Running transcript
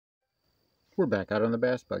We're back out on the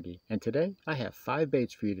Bass Buggy, and today I have 5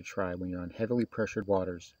 baits for you to try when you're on heavily pressured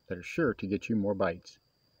waters that are sure to get you more bites.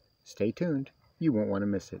 Stay tuned, you won't want to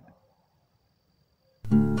miss it.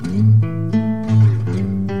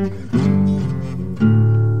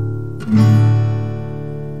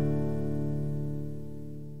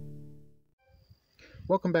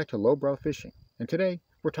 Welcome back to Lowbrow Fishing, and today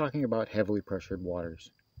we're talking about heavily pressured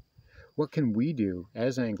waters. What can we do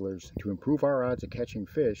as anglers to improve our odds of catching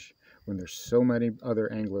fish when there's so many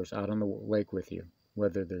other anglers out on the lake with you?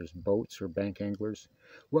 Whether there's boats or bank anglers,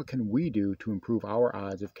 what can we do to improve our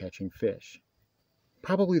odds of catching fish?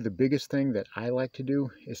 Probably the biggest thing that I like to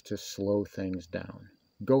do is to slow things down.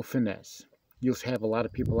 Go finesse. You'll have a lot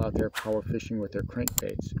of people out there power fishing with their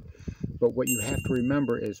crankbaits. But what you have to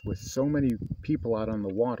remember is with so many people out on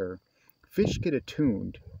the water, fish get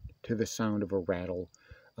attuned to the sound of a rattle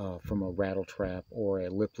from a rattle trap or a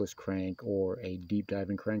lipless crank or a deep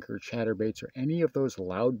diving crank or chatterbaits or any of those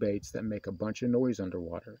loud baits that make a bunch of noise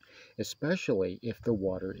underwater, especially if the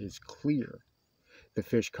water is clear. The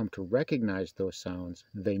fish come to recognize those sounds,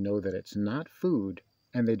 they know that it's not food,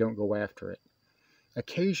 and they don't go after it.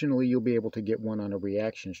 Occasionally you'll be able to get one on a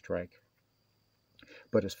reaction strike,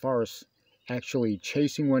 but as far as actually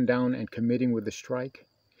chasing one down and committing with the strike,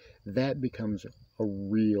 that becomes a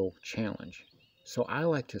real challenge. So I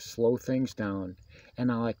like to slow things down,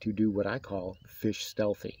 and I like to do what I call fish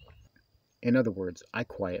stealthy. In other words, I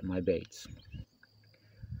quiet my baits.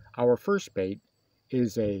 Our first bait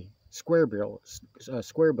is a square bill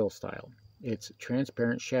style. It's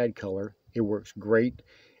transparent shad color. It works great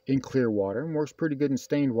in clear water and works pretty good in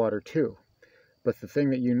stained water too. But the thing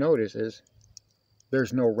that you notice is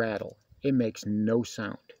there's no rattle. It makes no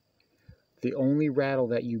sound. The only rattle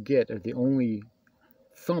that you get, or the only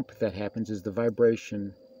thump that happens, is the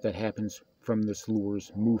vibration that happens from this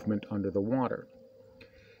lure's movement under the water.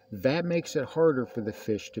 That makes it harder for the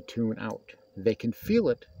fish to tune out. They can feel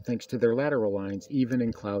it thanks to their lateral lines, even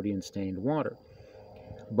in cloudy and stained water.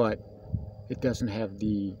 But it doesn't have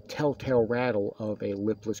the telltale rattle of a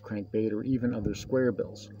lipless crankbait or even other square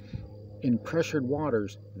bills. In pressured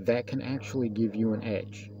waters, that can actually give you an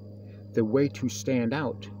edge. The way to stand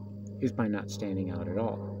out is by not standing out at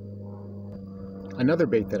all. Another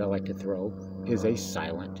bait that I like to throw is a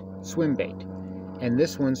silent swim bait. And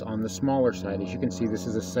this one's on the smaller side. As you can see, this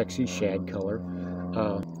is a sexy shad color.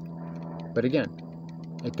 But again,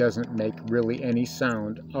 it doesn't make really any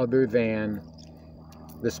sound other than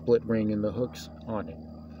the split ring and the hooks on it.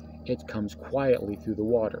 It comes quietly through the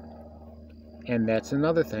water. And that's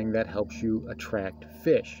another thing that helps you attract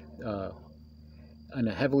fish. In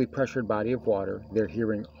a heavily pressured body of water, they're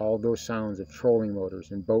hearing all those sounds of trolling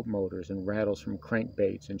motors and boat motors and rattles from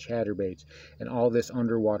crankbaits and chatterbaits and all this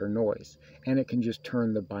underwater noise, and it can just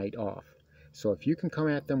turn the bite off. So if you can come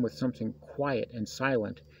at them with something quiet and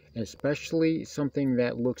silent, and especially something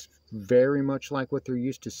that looks very much like what they're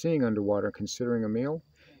used to seeing underwater considering a meal,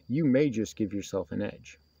 you may just give yourself an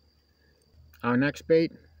edge. Our next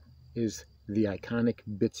bait is the iconic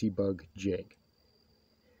Bitsy Bug jig.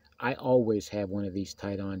 I always have one of these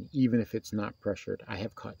tied on, even if it's not pressured. I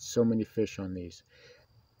have caught so many fish on these.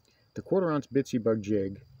 The 1/4 ounce Bitsy Bug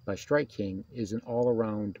jig by Strike King is an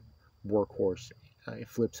all-around workhorse. It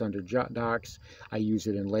flips under docks. I use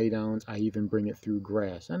it in laydowns. I even bring it through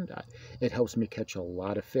grass, and it helps me catch a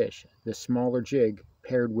lot of fish. The smaller jig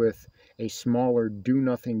paired with a smaller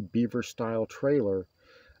do-nothing beaver-style trailer,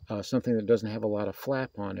 something that doesn't have a lot of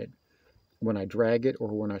flap on it, when I drag it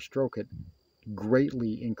or when I stroke it,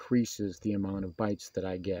 greatly increases the amount of bites that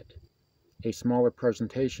I get. A smaller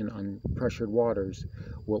presentation on pressured waters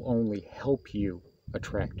will only help you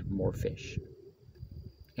attract more fish.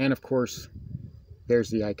 And of course,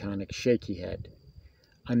 there's the iconic shaky head,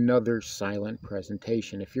 another silent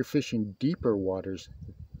presentation. If you're fishing deeper waters,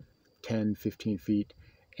 10, 15 feet,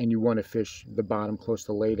 and you want to fish the bottom close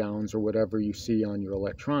to laydowns or whatever you see on your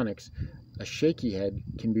electronics, a shaky head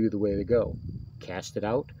can be the way to go. Cast it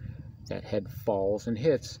out, that head falls and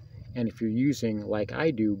hits, and if you're using, like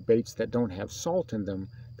I do, baits that don't have salt in them,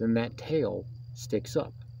 then that tail sticks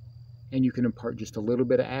up. And you can impart just a little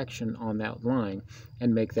bit of action on that line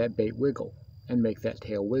and make that bait wiggle and make that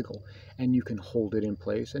tail wiggle. And you can hold it in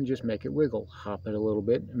place and just make it wiggle. Hop it a little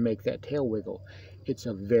bit and make that tail wiggle. It's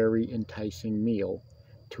a very enticing meal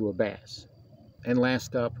to a bass. And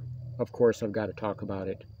last up, of course, I've got to talk about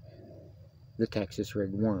it, the Texas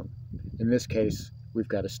rig worm. In this case, we've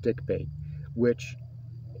got a stick bait, which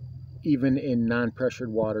even in non-pressured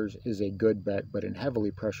waters is a good bet, but in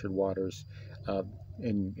heavily pressured waters,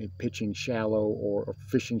 in pitching shallow or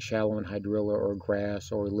fishing shallow in hydrilla or grass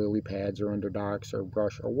or lily pads or under docks or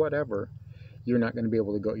brush or whatever, you're not going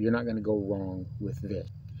to go wrong with this.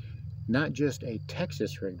 Not just a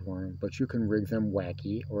Texas rigged worm, but you can rig them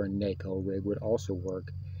wacky, or a NACO rig would also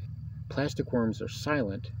work. Plastic worms are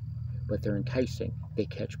silent, but they're enticing. They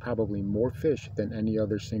catch probably more fish than any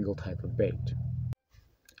other single type of bait.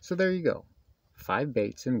 So there you go. 5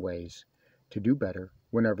 baits and ways to do better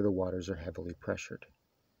whenever the waters are heavily pressured.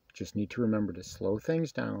 Just need to remember to slow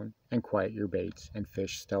things down and quiet your baits and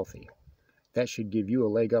fish stealthy. That should give you a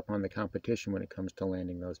leg up on the competition when it comes to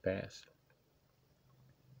landing those bass.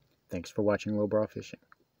 Thanks for watching Lowbrow Fishing.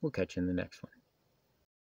 We'll catch you in the next one.